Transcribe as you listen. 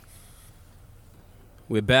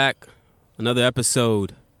We're back. Another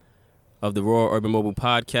episode of the Raw Urban Mobile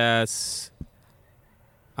Podcast.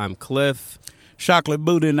 I'm Cliff. Chocolate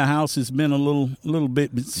Buddha in the house. It's been a little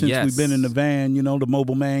bit since we've been in the van, the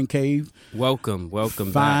mobile man cave. Welcome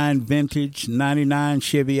Fine back. vintage 99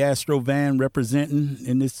 Chevy Astro van representing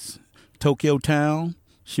in this Tokyo town,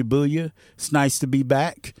 Shibuya. It's nice to be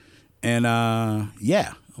back. And I'm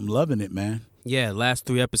loving it, man. Yeah, last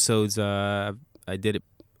 3 episodes, I did it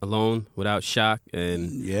alone, without Shock,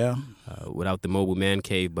 and without the mobile man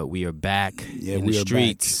cave, but we are back in the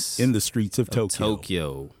streets. In the streets of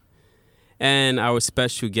Tokyo. And our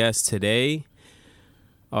special guests today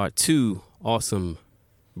are 2 awesome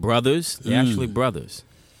brothers. They're actually brothers,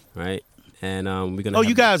 right? And we're gonna.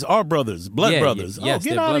 You guys are brothers, blood brothers. Yes,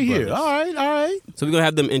 get out of here! Brothers. All right. So we're gonna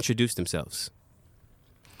have them introduce themselves.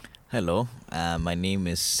 Hello, my name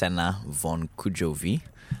is Sena von Kujovi.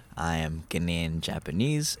 I am Ghanaian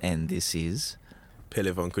Japanese, and this is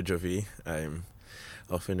Pele von Kujovi. I'm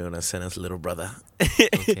often known as Sena's little brother.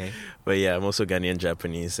 Okay. But yeah, I'm also Ghanaian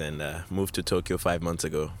Japanese and moved to Tokyo 5 months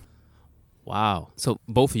ago. Wow. So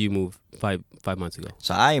both of you moved five months ago.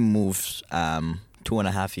 So I moved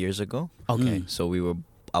 2.5 years ago. Okay. So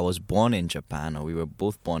I was born in Japan, or we were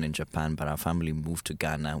both born in Japan, but our family moved to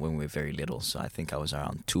Ghana when we were very little. So I think I was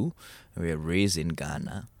around 2. We were raised in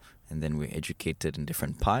Ghana, and then we were educated in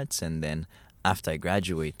different parts. And then after I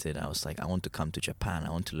graduated, I was like, I want to come to Japan.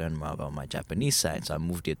 I want to learn more about my Japanese side. So I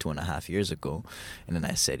moved here 2.5 years ago. And then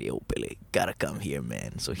I said, yo, Pele, gotta come here,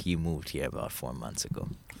 man. So he moved here about 4 months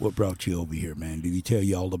ago. What brought you over here, man? Did he tell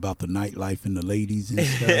you all about the nightlife and the ladies and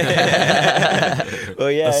stuff? Well,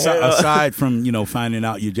 yeah. Aside from, finding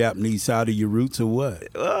out your Japanese side of your roots, or what?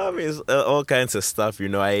 Well, I mean, it's, all kinds of stuff.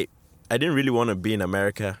 I didn't really want to be in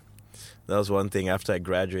America. That was one thing. After I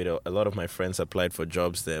graduated, a lot of my friends applied for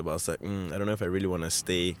jobs there, but I was like, I don't know if I really want to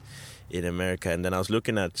stay in America. And then I was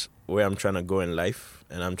looking at where I'm trying to go in life,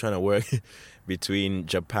 and I'm trying to work between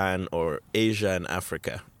Japan or Asia and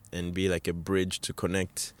Africa and be like a bridge to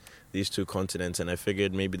connect these 2 continents. And I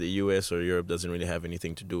figured maybe the US or Europe doesn't really have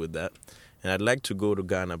anything to do with that. And I'd like to go to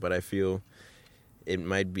Ghana, but I feel it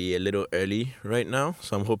might be a little early right now.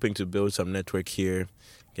 So I'm hoping to build some network here,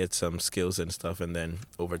 get some skills and stuff, and then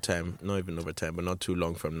over time, not even over time, but not too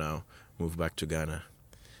long from now, move back to Ghana.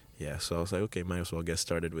 Yeah, so I was like, okay, might as well get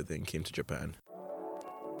started with it, and came to Japan.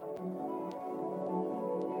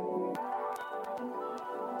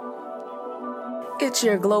 It's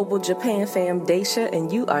your Global Japan fam, Daisha, and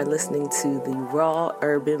you are listening to the Raw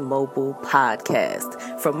Urban Mobile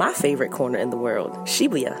Podcast from my favorite corner in the world,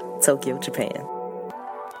 Shibuya, Tokyo, Japan.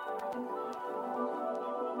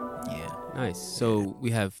 Yeah. Nice. So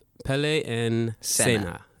we have Pele and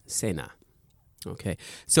Sena. Okay.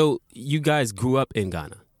 So you guys grew up in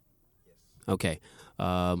Ghana. Okay.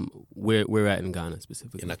 Where at in Ghana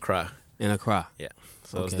specifically? In Accra. In Accra. Yeah.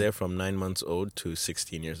 So I was there from 9 months old to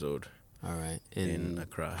 16 years old. All right. In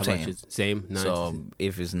Accra. How about you? Same? 9 So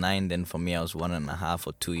if it's 9, then for me I was 1.5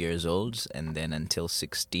 or 2 years old, and then until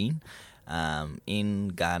 16 in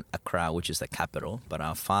Ghana, Accra, which is the capital. But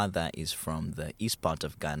our father is from the east part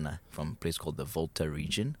of Ghana, from a place called the Volta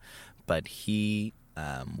region. But he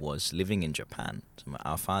was living in Japan. So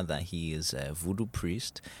our father, he is a voodoo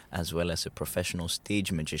priest as well as a professional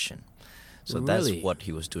stage magician. So that's what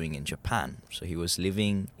he was doing in Japan. So he was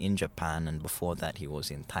living in Japan, and before that he was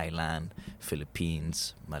in Thailand,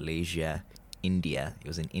 Philippines, Malaysia, India. He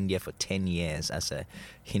was in India for 10 years as a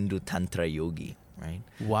Hindu Tantra yogi, right?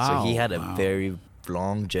 Wow. So he had a very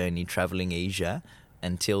long journey traveling Asia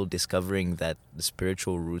until discovering that the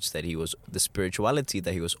spirituality that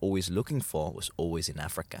he was always looking for was always in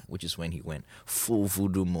Africa, which is when he went full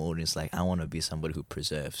voodoo mode. It's like, I want to be somebody who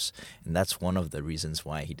preserves. And that's one of the reasons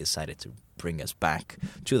why he decided to bring us back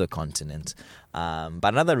to the continent. But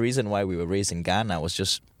another reason why we were raised in Ghana was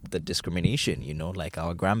just the discrimination, like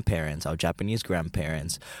our grandparents, our Japanese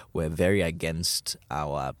grandparents were very against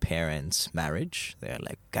our parents' marriage. They're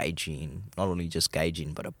like, gaijin, not only just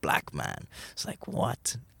gaijin, but a black man. It's like,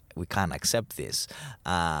 what? We can't accept this.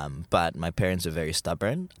 But my parents are very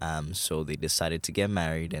stubborn, so they decided to get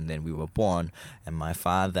married, and then we were born. And my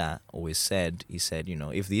father always said,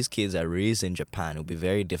 if these kids are raised in Japan, it will be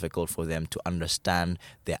very difficult for them to understand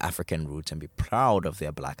their African roots and be proud of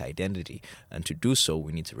their black identity. And to do so,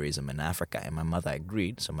 we need to raise them in Africa. And my mother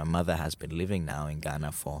agreed. So my mother has been living now in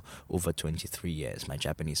Ghana for over 23 years, my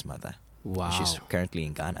Japanese mother. Wow. She's currently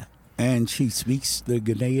in Ghana. And she speaks the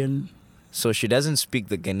Ghanaian? So she doesn't speak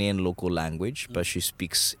the Ghanaian local language, but she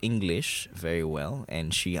speaks English very well,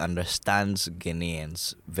 and she understands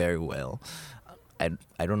Ghanaians very well.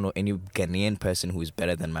 I don't know any Ghanaian person who is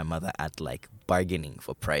better than my mother at like bargaining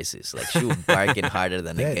for prices. Like she would bargain harder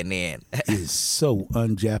than a Ghanaian. Is so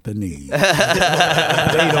un-Japanese.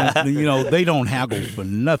 They don't haggle for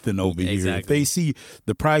nothing over here. If they see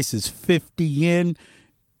the price is 50 yen,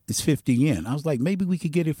 it's 50 yen. I was like, maybe we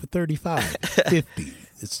could get it for 35, 50.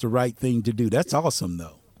 It's the right thing to do. That's awesome,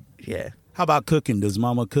 though. Yeah. How about cooking? Does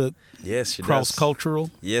Mama cook? Yes, she does. Cross-cultural?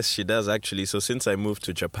 Yes, she does, actually. So since I moved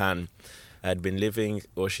to Japan, I'd been living,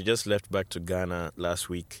 she just left back to Ghana last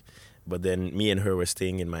week. But then me and her were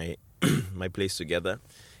staying in my my place together.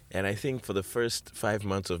 And I think for the first 5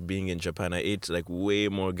 months of being in Japan, I ate like way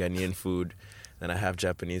more Ghanaian food than I have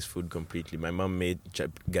Japanese food completely. My mom made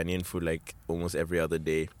Ghanaian food like almost every other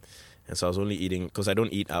day. And so I was only eating, because I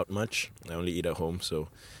don't eat out much. I only eat at home. So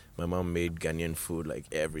my mom made Ghanaian food like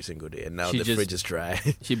every single day. And now the fridge is dry.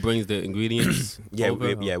 She brings the ingredients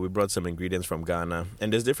over? We brought some ingredients from Ghana.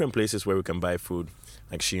 And there's different places where we can buy food,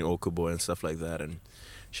 like Shin Okubo and stuff like that. And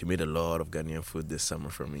she made a lot of Ghanaian food this summer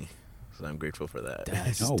for me. So I'm grateful for that.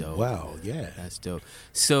 That's dope. Wow, yeah. That's dope.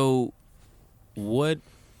 So what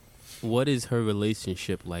is her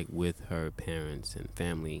relationship like with her parents and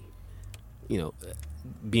family? You know,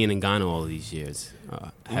 being in Ghana all these years,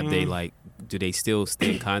 have they do they still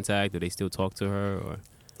stay in contact? Do they still talk to her? Or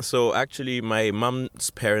so actually, my mom's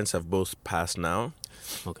parents have both passed now.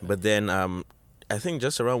 Okay. But then I think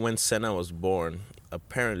just around when Senna was born,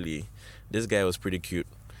 apparently this guy was pretty cute.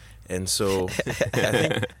 And so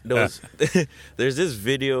I think there's this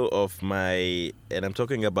video of and I'm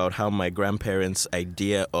talking about how my grandparents'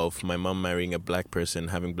 idea of my mom marrying a black person,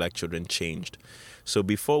 having black children changed. So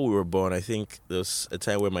before we were born, I think there was a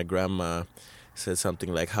time where my grandma said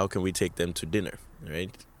something like, how can we take them to dinner,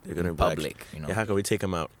 right? They're going to public, you know. Yeah, how can we take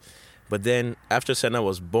them out? But then after Senna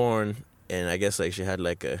was born, and I guess like she had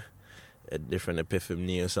like a different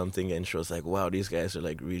epiphany or something, and she was like, wow, these guys are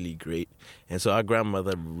like really great. And so our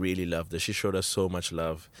grandmother really loved her. She showed us so much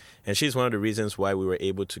love. And she's one of the reasons why we were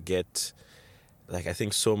able to get, like, I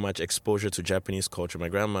think so much exposure to Japanese culture. My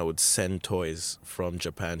grandma would send toys from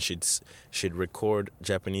Japan. She'd record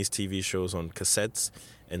Japanese TV shows on cassettes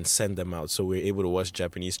and send them out. So we were able to watch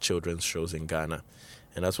Japanese children's shows in Ghana.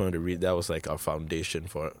 And that's one of the that was like our foundation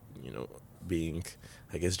for, being,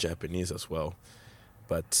 I guess, Japanese as well.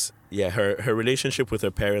 But yeah, her relationship with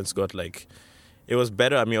her parents got like, it was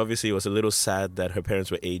better. I mean, obviously it was a little sad that her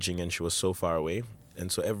parents were aging and she was so far away.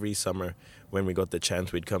 And so every summer when we got the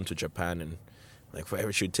chance, we'd come to Japan, and like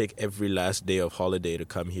forever, she'd take every last day of holiday to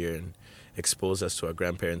come here and expose us to our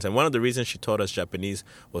grandparents. And one of the reasons she taught us Japanese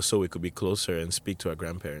was so we could be closer and speak to our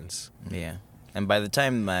grandparents. Yeah. And by the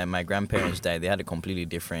time my grandparents died, they had a completely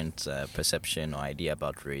different perception or idea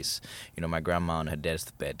about race. My grandma on her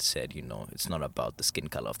deathbed said, it's not about the skin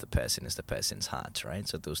color of the person, it's the person's heart, right?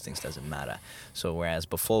 So those things doesn't matter. So whereas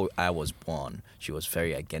before I was born, she was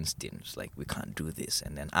very against it. It's like, we can't do this.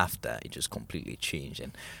 And then after, it just completely changed.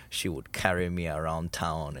 And she would carry me around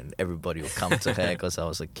town, and everybody would come to her because I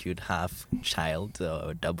was a cute half child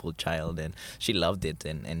or double child. And she loved it.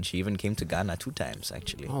 And she even came to Ghana 2 times,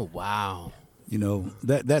 actually. Oh, wow.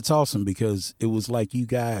 That's awesome, because it was like you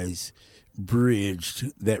guys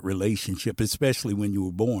bridged that relationship, especially when you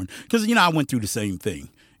were born. Because, I went through the same thing,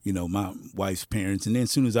 my wife's parents. And then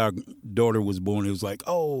as soon as our daughter was born, it was like,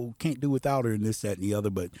 oh, can't do without her and this, that, and the other.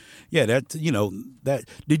 But, yeah, that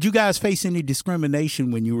did you guys face any discrimination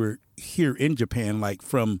when you were here in Japan, like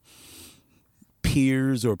from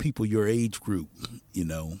peers or people your age group,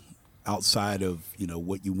 outside of,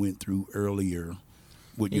 what you went through earlier?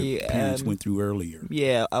 What your parents went through earlier?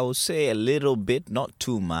 Yeah, I would say a little bit, not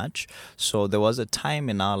too much. So there was a time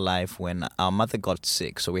in our life when our mother got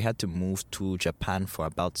sick. So we had to move to Japan for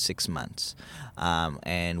about 6 months.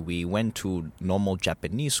 And we went to normal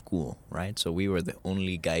Japanese school, right? So we were the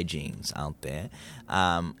only gaijins out there.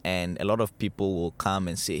 And a lot of people will come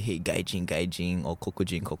and say, hey, gaijin, or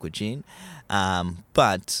kokujin.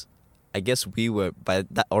 But I guess we were,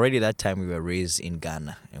 already that time we were raised in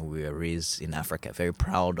Ghana, and we were raised in Africa, very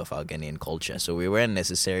proud of our Ghanaian culture. So we weren't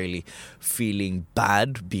necessarily feeling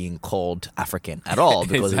bad being called African at all,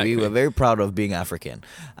 because we were very proud of being African.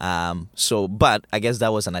 But I guess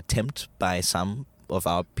that was an attempt by some of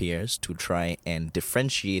our peers to try and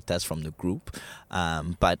differentiate us from the group.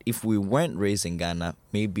 But if we weren't raised in Ghana,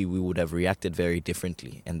 maybe we would have reacted very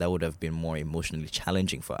differently, and that would have been more emotionally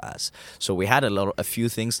challenging for us. So we had a few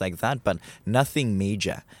things like that, but nothing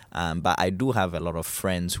major. But I do have a lot of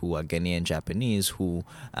friends who are Ghanaian Japanese who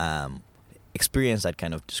experienced that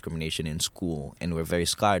kind of discrimination in school, and were very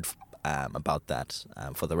scarred about that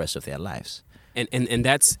for the rest of their lives. And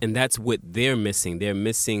that's what they're missing. They're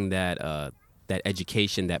missing that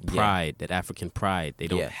education, that pride, that African pride. They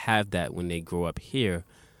don't have that when they grow up here.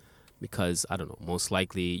 because I don't know. Most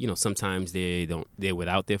likely, sometimes they're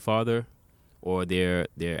without their father, or their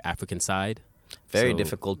African side. Very So-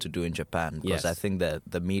 difficult to do in Japan because Yes. I think that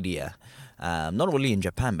the media, not only in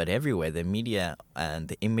Japan but everywhere, the media and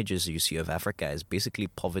the images you see of Africa is basically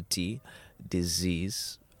poverty,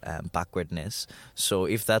 disease, backwardness. So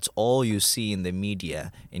if that's all you see in the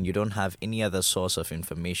media and you don't have any other source of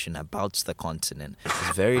information about the continent,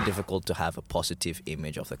 it's very difficult to have a positive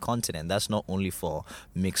image of the continent. That's not only for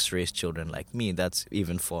mixed race children like me, that's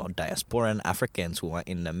even for diasporan Africans who are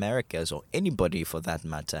in Americas, or anybody for that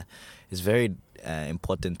matter. It's very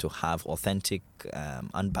important to have authentic,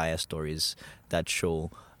 unbiased stories that show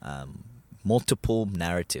multiple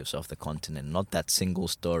narratives of the continent, not that single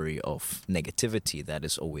story of negativity that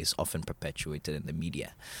is always often perpetuated in the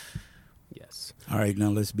media. Yes. All right, now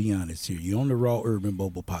let's be honest here. You're on the Raw Urban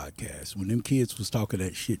Mobile podcast. When them kids was talking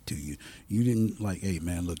that shit to you, you didn't like, hey,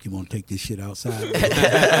 man, look, you want to take this shit outside? Put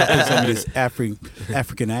some of this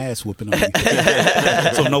African ass whooping on you.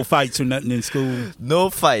 So no fights or nothing in school? No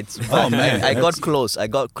fights. Oh, man. I got close. I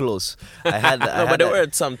had. No, but there were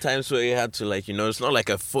some times where you had to, it's not like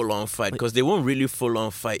a full-on fight, because they won't really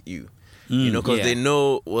full-on fight you. Because Yeah. they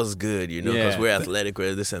know what's good, because Yeah. we're athletic,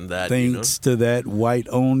 we're this and that, Thanks to that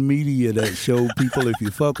white-owned media that showed people if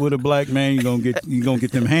you fuck with a black man, you're gonna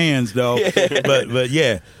get them hands, dog. But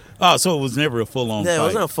yeah. Oh, so it was never a full-on Yeah, fight. it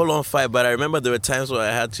wasn't a full-on fight, but I remember there were times where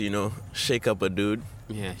I had to, shake up a dude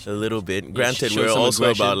Yeah. a little bit. Granted, show we were some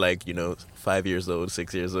also aggression. about 5 years old,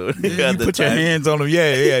 6 years old. You at the put your time. hands on them.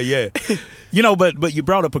 Yeah. But you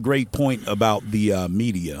brought up a great point about the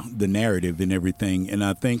media, the narrative, and everything. And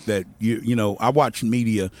I think that I watch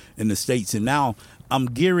media in the States, and now I'm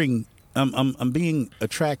being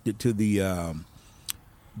attracted to the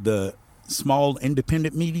small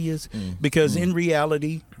independent medias because in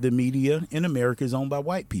reality, the media in America is owned by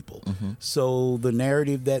white people. So the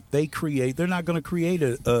narrative that they create, they're not going to create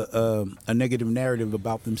a negative narrative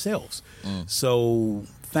about themselves. So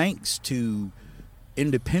thanks to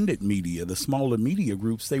independent media, the smaller media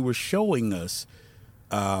groups, they were showing us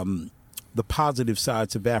the positive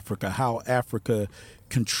sides of Africa, how Africa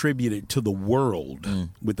contributed to the world.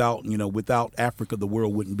 Without Africa, the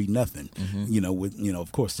world wouldn't be nothing.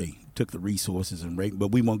 Of course they took the resources and rate,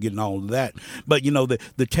 but we won't get in all of that. But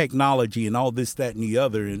the technology and all this, that, and the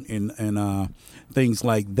other, and things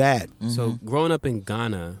like that. So growing up in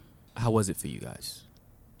Ghana, how was it for you guys?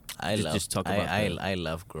 Just talk about that. I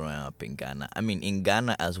love growing up in Ghana. I mean, in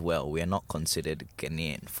Ghana as well, we are not considered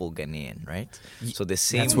full Ghanaian, right? So the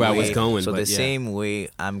same That's where I was going, So but the yeah. same way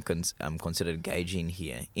I'm considered Gaijin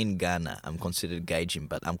here in Ghana, I'm considered Gaijin,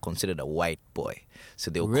 but I'm considered a white boy.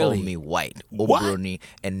 So they'll call Really? me white, What? Obroni,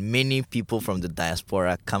 and many people from the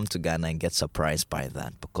diaspora come to Ghana and get surprised by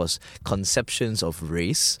that because conceptions of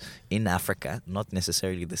race in Africa not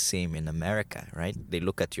necessarily the same in America, right? They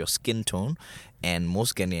look at your skin tone, and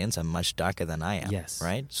most Ghanaians are much darker than I am, Yes.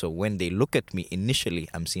 right? So when they look at me, initially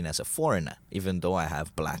I'm seen as a foreigner, even though I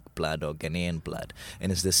have black blood or Ghanaian blood.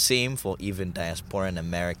 And it's the same for even diasporan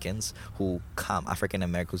Americans who come, African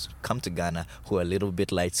Americans who come to Ghana who are a little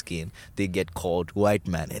bit light skinned. They get called white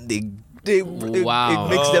man, and Wow. it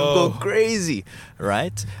makes them go crazy,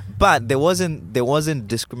 right? But there wasn't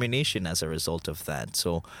discrimination as a result of that.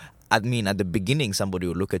 So I mean, at the beginning, somebody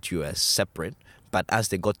would look at you as separate, but as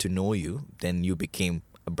they got to know you, then you became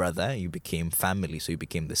a brother, you became family, so you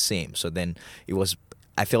became the same. So then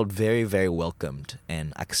I felt very, very welcomed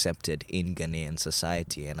and accepted in Ghanaian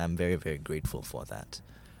society, and I'm very, very grateful for that.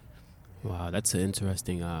 Wow, that's an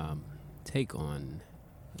interesting take on,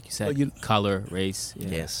 like you said, Well, color, race. Yeah.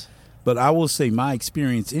 Yes. But I will say my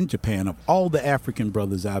experience in Japan, of all the African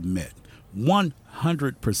brothers I've met,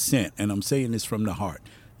 100%, and I'm saying this from the heart,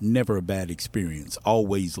 never a bad experience,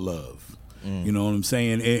 always love. You know what I'm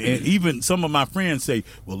saying? And even some of my friends say,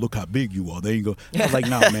 well, look how big you are. There you go. I'm like,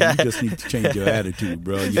 no, man, you just need to change your attitude,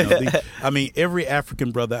 bro. Every African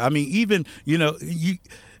brother, even,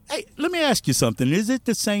 hey, let me ask you something. Is it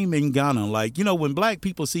the same in Ghana? Like, when black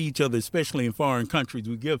people see each other, especially in foreign countries,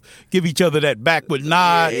 we give each other that backward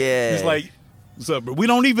nod. Yeah. It's like, what's up, bro? We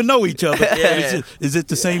don't even know each other. Is it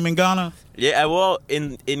the same in Ghana? Yeah, well,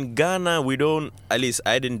 in Ghana, we don't, at least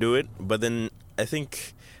I didn't do it, but then I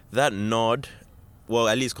think that nod, well,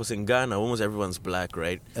 at least because in Ghana, almost everyone's black,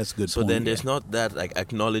 right? That's a good So point, then there's yeah. not that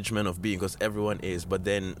acknowledgement of being, because everyone is. But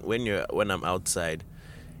then when I'm outside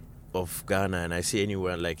of Ghana and I see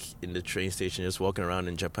anywhere, like in the train station, just walking around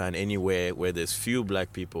in Japan, anywhere where there's few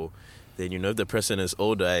black people, then if the person is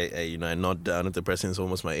older, I nod down. If the person is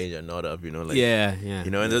almost my age, I nod up. Yeah.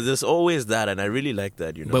 And there's always that, and I really like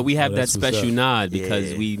that. But we have that that's what's special up. nod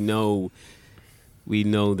because Yeah. we know we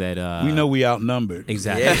know that we know we outnumbered.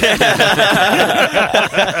 exactly.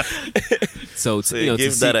 So, So you know, to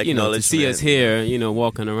give see, that you know, to see us acknowledgement. here, you know,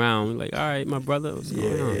 walking around, like, all right, my brother, what's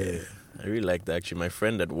going on? Yeah. I really like that. Actually, my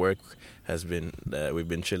friend at work has been. We've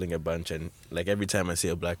been chilling a bunch, and like every time I see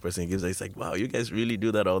a black person, he gives. It's like, wow, you guys really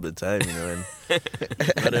do that all the time, you know. And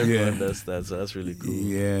not everyone does that, so that's really cool.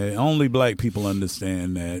 Yeah, only black people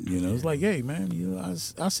understand that. You know, it's like, hey, man,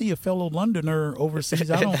 I see a fellow Londoner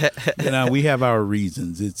overseas. I don't. You know, we have our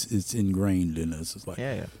reasons. It's ingrained in us. It's like,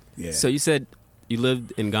 Yeah. So you said you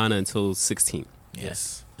lived in Ghana until 16.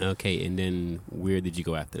 Yes. Okay, and then where did you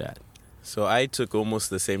go after that? So I took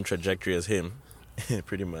almost the same trajectory as him,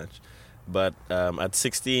 pretty much. But at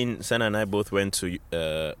 16, Senna and I both went to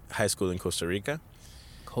high school in Costa Rica.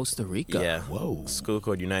 Costa Rica? Yeah. whoa. A school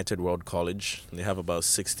called United World College. They have about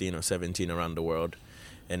 16 or 17 around the world.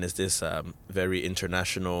 And it's this very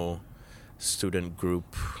international student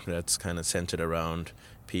group that's kind of centered around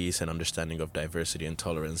peace and understanding of diversity and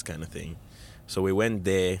tolerance kind of thing. So we went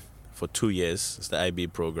there for 2 years. It's the IB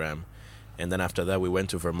program. And then after that, we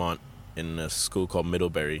went to Vermont in a school called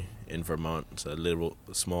Middlebury in Vermont. It's a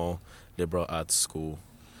small liberal arts school.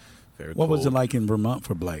 Very What was it cold. like in Vermont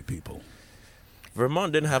for black people?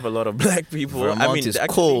 Vermont didn't have a lot of black people. Vermont is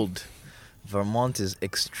actually- cold. Vermont is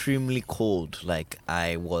extremely cold. Like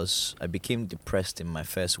I became depressed in my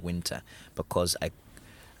first winter because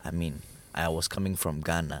I was coming from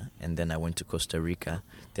Ghana, and then I went to Costa Rica,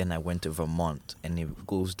 then I went to Vermont, and it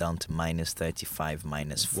goes down to minus 35,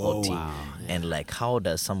 minus 40. Whoa. Wow. And like, how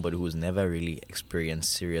does somebody who's never really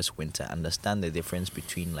experienced serious winter understand the difference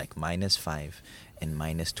between like minus 5 and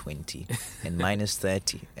minus 20 and minus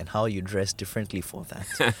 30, and how you dress differently for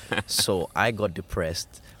that? So I got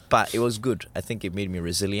depressed. But it was good. I think it made me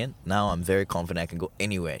resilient. Now I'm very confident I can go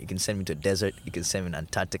anywhere. You can send me to a desert. You can send me to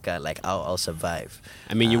Antarctica. Like, I'll survive.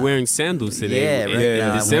 I mean, you're wearing sandals today Yeah, in, right in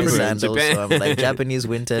now I'm December wearing in sandals, Japan. so I'm like, Japanese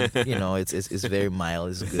winter, you know, it's very mild.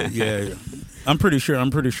 It's good. Yeah, I'm pretty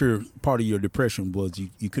sure part of your depression was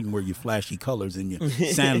you couldn't wear your flashy colors and your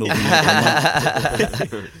sandals.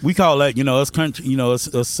 We call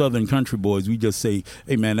that, us Southern country boys. We just say,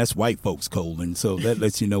 "Hey, man, that's white folks cold," and so that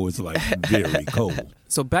lets you know it's like very cold.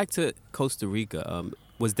 So back to Costa Rica.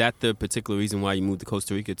 Was that the particular reason why you moved to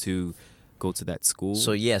Costa Rica, to go to that school?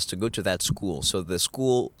 So yes, to go to that school. So the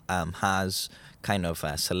school has kind of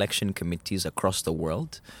selection committees across the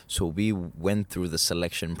world. So we went through the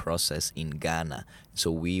selection process in Ghana.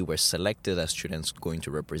 So we were selected as students going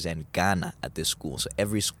to represent Ghana at this school. So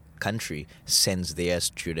every country sends their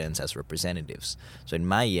students as representatives. So in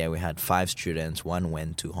my year, we had 5 students. One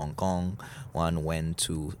went to Hong Kong, one went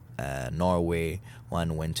to Norway,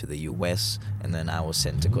 one went to the US, and then I was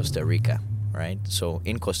sent to Costa Rica, right? So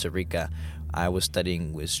in Costa Rica, I was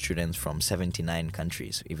studying with students from 79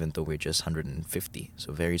 countries, even though we're just 150.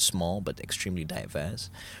 So very small, but extremely diverse,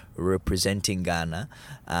 representing Ghana.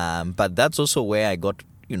 But that's also where I got,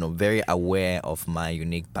 very aware of my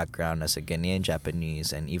unique background as a Ghanaian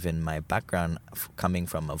Japanese, and even my background coming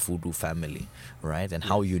from a voodoo family, right? And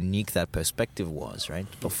how unique that perspective was, right?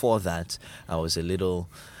 Before that, I was a little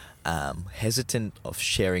hesitant of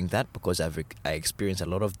sharing that because I experienced a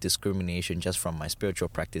lot of discrimination just from my spiritual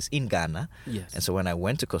practice in Ghana. Yes. And so when I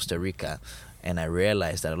went to Costa Rica, and I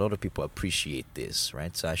realized that a lot of people appreciate this,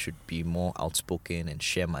 right? So I should be more outspoken and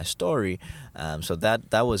share my story. So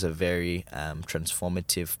that was a very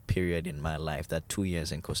transformative period in my life, that 2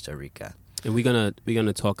 years in Costa Rica. And we're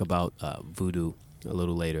gonna talk about voodoo a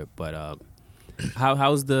little later. But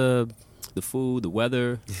how's the food, the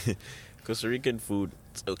weather? Costa Rican food,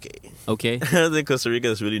 it's okay. Okay. I think Costa Rica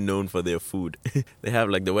is really known for their food. They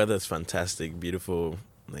have the weather is fantastic, beautiful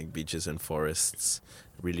beaches and forests,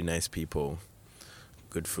 really nice people,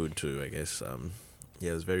 good food too, I guess.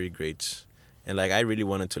 Yeah, it was very great. And I really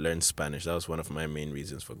wanted to learn Spanish. That was one of my main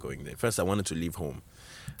reasons for going there. First, I wanted to leave home.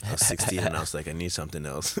 I was 16 and I was like, I need something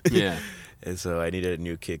else. Yeah. And so I needed a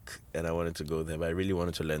new kick and I wanted to go there. But I really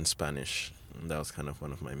wanted to learn Spanish. And that was kind of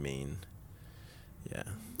one of my main, yeah.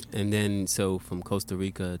 And then, so from Costa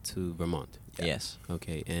Rica to Vermont. Yeah. Yes.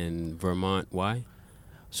 Okay. And Vermont, why?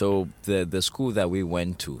 So the school that we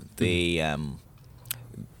went to, they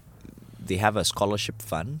have a scholarship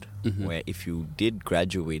fund where if you did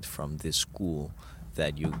graduate from this school,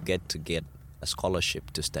 that you get a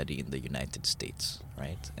scholarship to study in the United States,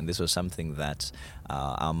 right? And this was something that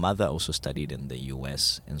our mother also studied in the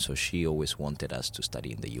U.S., and so she always wanted us to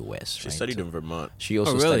study in the U.S. She right? studied in Vermont. She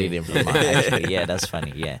also really? studied in Vermont, actually. Yeah, that's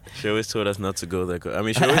funny, yeah. She always told us not to go there. I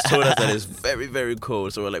mean, she always told us that it's very, very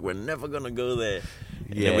cold. So we're like, we're never going to go there.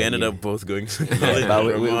 Yeah, we ended up both going to college.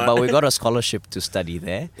 but we got a scholarship to study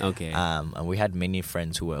there. Okay. And we had many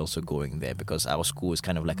friends who were also going there because our school is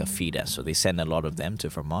kind of like a feeder. So they send a lot of them to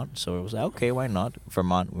Vermont. So it was like, okay, why not?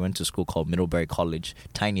 Vermont, we went to a school called Middlebury College.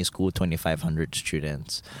 Tiny school, 2,500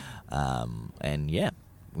 students. And yeah,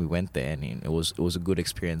 we went there and it was a good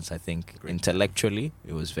experience. I think intellectually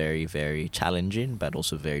it was very, very challenging, but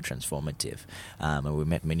also very transformative. And we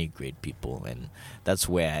met many great people. And that's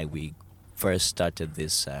where we first started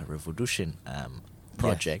this Revolution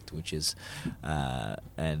project, which is a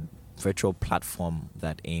virtual platform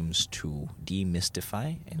that aims to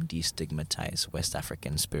demystify and destigmatize West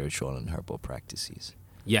African spiritual and herbal practices.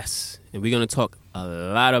 Yes, and we're going to talk a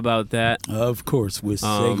lot about that. Of course, we're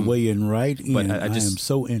segueing right in. But I am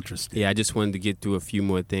so interested. Yeah, I just wanted to get through a few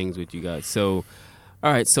more things with you guys. So,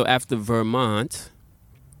 all right, so after Vermont,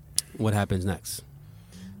 what happens next?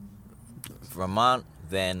 Vermont,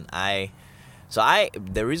 then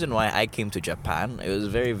the reason why I came to Japan, it was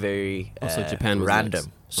very, very so Japan was random.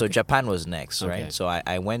 next. So Okay. Japan was next, Okay. right? So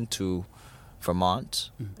I went to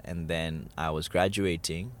Vermont, and then I was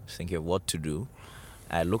graduating, thinking of what to do.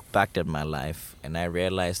 I looked back at my life, and I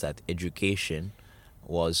realized that education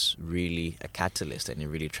was really a catalyst, and it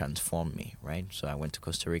really transformed me, right? So I went to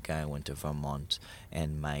Costa Rica, I went to Vermont,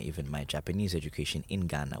 and even my Japanese education in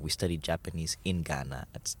Ghana. We studied Japanese in Ghana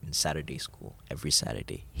in Saturday school, every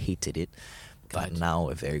Saturday. Hated it, but now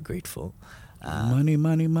we're very grateful. Money,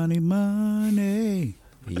 money, money, money.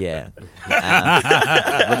 Yeah.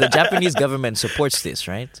 But the Japanese government supports this,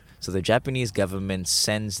 right? So the Japanese government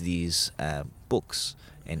sends these books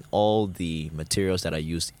and all the materials that are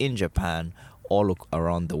used in Japan all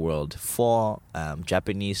around the world for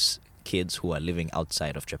Japanese kids who are living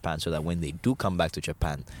outside of Japan, so that when they do come back to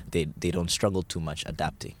Japan, they don't struggle too much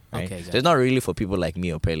adapting. Right? Okay, So it's not really for people like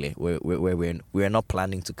me or Pele. We're not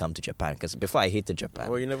planning to come to Japan, because before I hated Japan.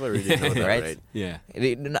 Well, you never really know that, Right? right? Yeah.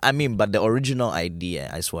 I mean, but the original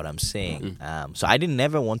idea is what I'm saying. So I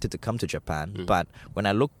never wanted to come to Japan, but when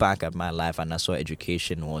I look back at my life and I saw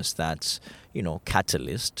education was that,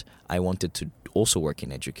 catalyst, I wanted to also work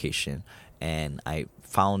in education. And I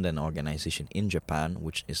found an organization in Japan,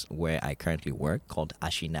 which is where I currently work, called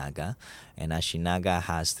Ashinaga. And Ashinaga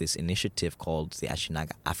has this initiative called the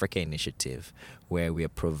Ashinaga Africa Initiative, where we are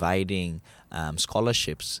providing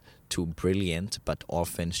scholarships to brilliant but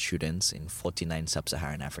orphan students in 49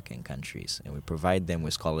 sub-Saharan African countries. And we provide them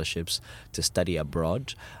with scholarships to study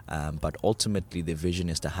abroad, but ultimately the vision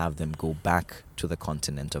is to have them go back to the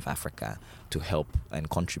continent of Africa to help and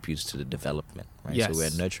contribute to the development. Right? Yes. So we're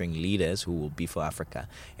nurturing leaders who will be for Africa.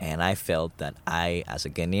 And I felt that I, as a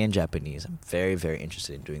Ghanaian Japanese, I'm very, very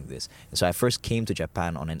interested in doing this. And so I first came to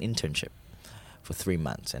Japan on an internship for 3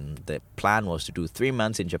 months, and the plan was to do 3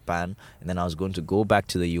 months in Japan, and then I was going to go back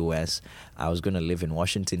to the US. I was going to live in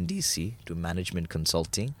Washington DC, do management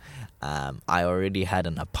consulting. I already had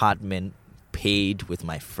an apartment paid with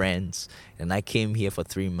my friends, and I came here for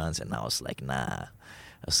 3 months, and I was like, nah.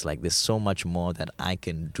 I was like, there's so much more that I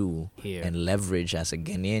can do Here. and leverage as a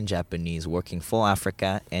Ghanaian Japanese working for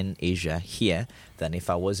Africa and Asia here than if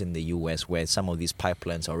I was in the US, where some of these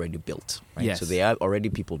pipelines are already built. Right? Yes. So there are already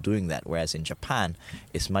people doing that, whereas in Japan,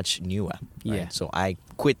 it's much newer. Right? Yeah. So I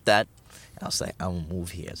quit that. I was like, I'll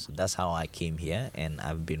move here. So that's how I came here, and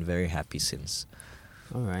I've been very happy since.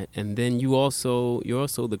 All right. And then you're also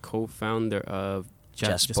the co-founder of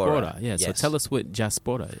Jaspora. Yeah. So Yes. tell us what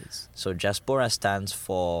Jaspora is. So Jaspora stands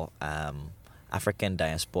for African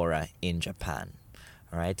Diaspora in Japan,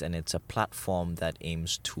 right? And it's a platform that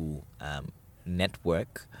aims to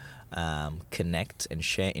network, connect, and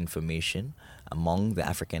share information among the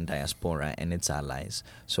African diaspora and its allies,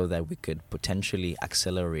 so that we could potentially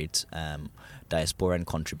accelerate diasporan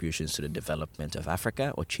contributions to the development of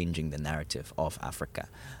Africa or changing the narrative of Africa.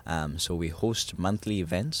 So we host monthly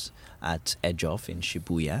events at Edge Off in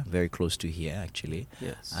Shibuya, very close to here actually.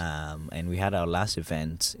 Yes. And we had our last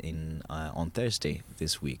event on Thursday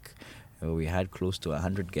this week. We had close to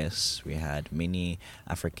 100 guests. We had many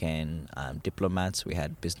African diplomats. We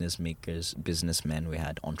had businessmen. We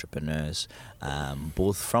had entrepreneurs,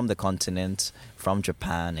 both from the continent, from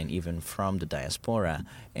Japan, and even from the diaspora.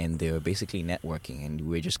 And they were basically networking. And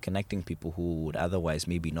we were just connecting people who would otherwise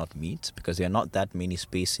maybe not meet, because there are not that many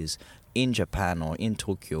spaces in Japan or in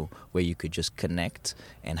Tokyo where you could just connect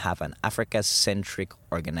and have an Africa-centric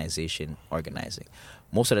organization organizing.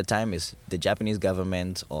 Most of the time it's the Japanese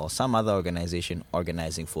government or some other organization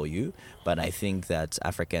organizing for you, but I think that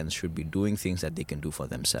Africans should be doing things that they can do for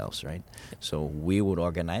themselves, right? So we would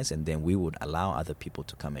organize, and then we would allow other people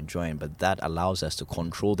to come and join, but that allows us to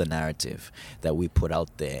control the narrative that we put out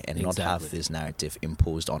there and not have Exactly. this narrative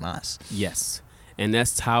imposed on us. Yes. And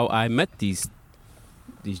that's how I met these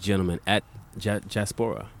gentlemen at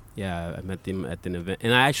Jaspora. Yeah, I met them at an event,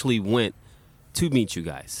 and I actually went to meet you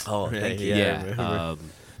guys. Oh, thank you. Yeah.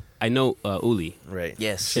 I know Uli. Right.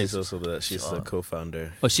 Yes. She's also the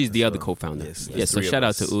co-founder. Oh, she's the as other well. co-founder. Yes. Yeah. there's So three shout of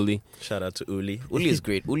out to us. Uli. Shout out to Uli. Uli is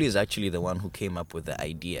great. Uli is actually the one who came up with the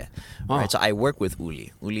idea. Oh. Right. So I work with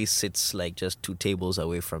Uli. Uli sits like just 2 tables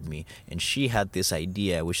away from me, and she had this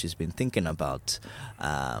idea which she's been thinking about.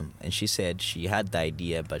 And she said she had the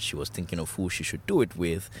idea, but she was thinking of who she should do it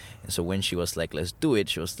with. And so when she was like, "Let's do it,"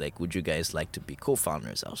 she was like, "Would you guys like to be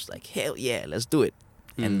co-founders?" I was like, "Hell yeah, let's do it."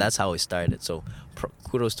 And that's how it started. So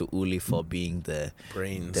kudos to Uli for being the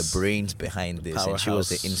brains behind this. And she was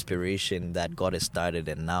the inspiration that got it started.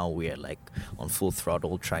 And now we're like on full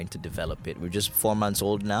throttle trying to develop it. We're just 4 months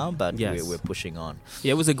old now, but Yes. we're pushing on.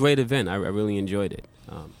 Yeah, it was a great event. I really enjoyed it.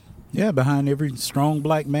 Yeah, behind every strong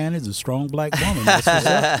black man is a strong black woman. That's what's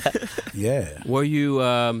up. Yeah. Were you?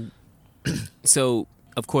 So,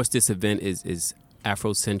 of course, this event is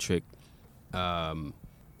Afrocentric.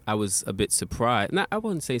 I was a bit surprised. I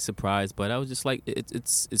wouldn't say surprised, but I was just like,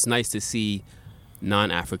 it's nice to see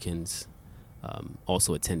non-Africans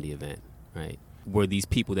also attend the event, right? Were these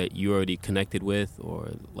people that you already connected with,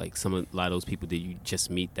 or like a lot of those people that you just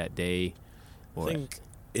meet that day? Or I think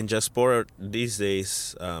in Jaspora these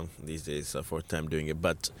days, our fourth time doing it,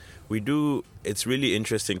 but we do. It's really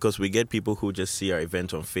interesting because we get people who just see our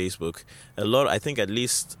event on Facebook. A lot, I think, at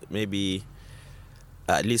least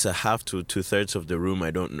a half to 2/3 of the room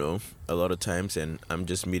I don't know a lot of times, and I'm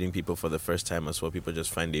just meeting people for the first time as well. People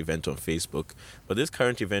just find the event on Facebook. But this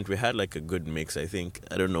current event, we had like a good mix. I think,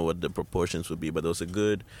 I don't know what the proportions would be, but there was a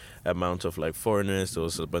good amount of like foreigners. There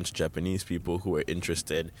was a bunch of Japanese people who were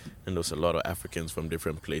interested, and there was a lot of Africans from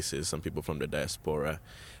different places, some people from the diaspora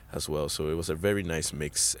as well. So it was a very nice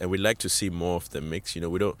mix, and we'd like to see more of the mix. You know,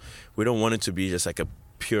 we don't want it to be just like a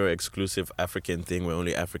pure exclusive African thing where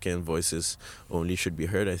only African voices only should be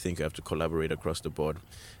heard. I think you have to collaborate across the board,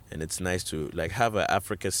 and it's nice to like have an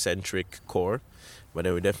Africa-centric core, but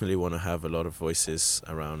then we definitely want to have a lot of voices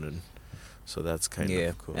around, and so that's kind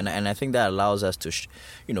of cool. And I think that allows us to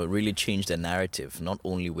really change the narrative, not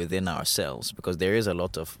only within ourselves, because there is a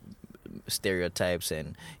lot of stereotypes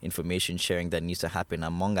and information sharing that needs to happen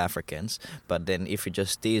among Africans, but then if it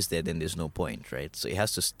just stays there, then there's no point, right? So it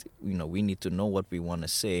has to we need to know what we want to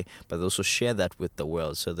say, but also share that with the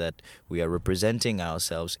world so that we are representing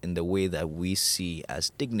ourselves in the way that we see as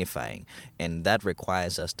dignifying. And that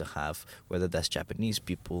requires us to have, whether that's Japanese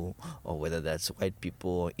people or whether that's white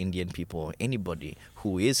people or Indian people or anybody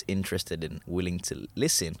who is interested and willing to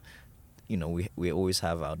listen. We always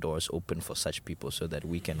have our doors open for such people so that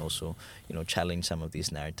we can also, challenge some of these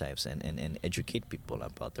narratives and educate people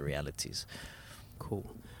about the realities. Cool.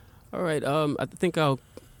 All right. I think I'll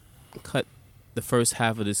cut the first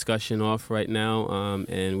half of the discussion off right now,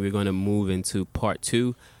 and we're going to move into part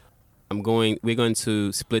 2. We're going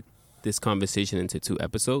to split this conversation into 2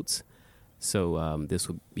 episodes. So this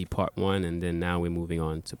will be part 1, and then now we're moving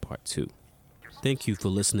on to part 2. Thank you for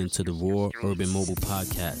listening to the Raw Urban Mobile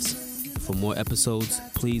Podcast. For more episodes,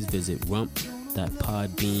 please visit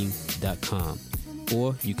rump.podbean.com,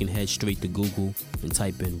 or you can head straight to Google and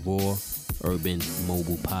type in Raw Urban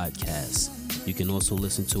Mobile Podcast. You can also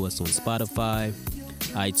listen to us on Spotify,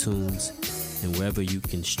 iTunes, and wherever you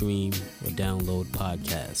can stream or download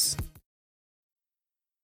podcasts.